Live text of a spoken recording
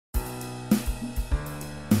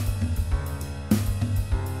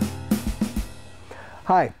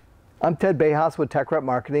Hi, I'm Ted Bayhouse with Tech Rep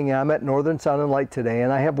Marketing, and I'm at Northern Sound and Light today,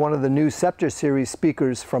 and I have one of the new Sceptre series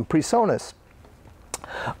speakers from PreSonus.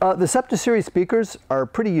 The Sceptre series speakers are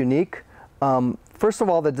pretty unique. First of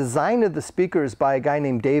all, the design of the speaker is by a guy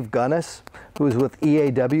named Dave Gunnis, who was with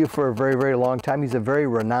EAW for a very, very long time. He's a very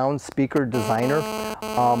renowned speaker designer.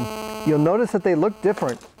 You'll notice that they look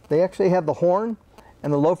different. They actually have the horn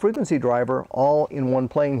and the low frequency driver all in one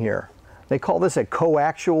plane here. They call this a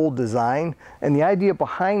coaxial design, and the idea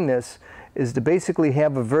behind this is to basically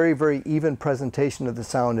have a very, very even presentation of the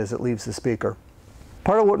sound as it leaves the speaker.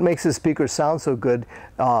 Part of what makes the speaker sound so good,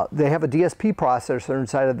 they have a DSP processor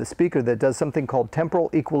inside of the speaker that does something called Temporal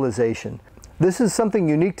Equalization. This is something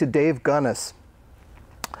unique to Dave Gunnis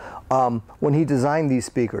when he designed these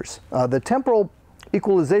speakers. The Temporal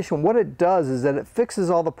Equalization, what it does is that it fixes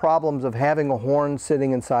all the problems of having a horn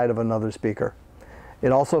sitting inside of another speaker.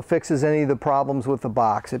 It also fixes any of the problems with the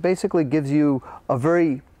box. It basically gives you a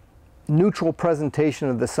very neutral presentation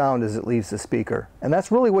of the sound as it leaves the speaker. And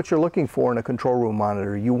that's really what you're looking for in a control room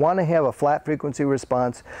monitor. You want to have a flat frequency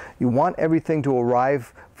response. You want everything to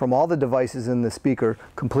arrive from all the devices in the speaker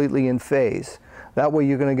completely in phase. That way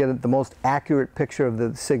you're going to get the most accurate picture of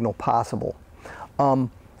the signal possible.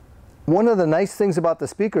 One of the nice things about the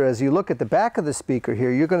speaker, as you look at the back of the speaker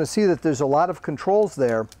here, you're going to see that there's a lot of controls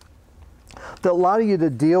there that allow you to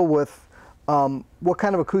deal with what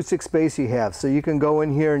kind of acoustic space you have. So you can go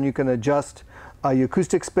in here and you can adjust your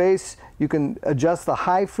acoustic space. You can adjust the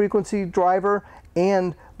high frequency driver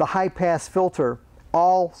and the high pass filter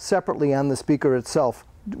all separately on the speaker itself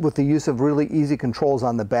with the use of really easy controls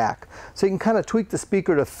on the back. So you can kind of tweak the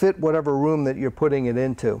speaker to fit whatever room that you're putting it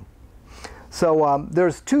into. So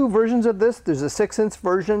there's two versions of this. There's a 6-inch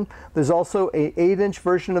version. There's also an 8-inch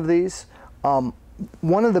version of these.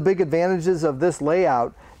 One of the big advantages of this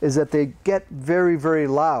layout is that they get very, very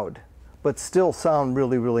loud, but still sound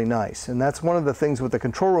really, really nice. And that's one of the things with the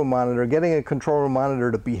control room monitor. Getting a control room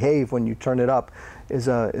monitor to behave when you turn it up is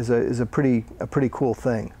a pretty cool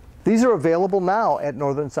thing. These are available now at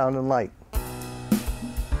Northern Sound and Light.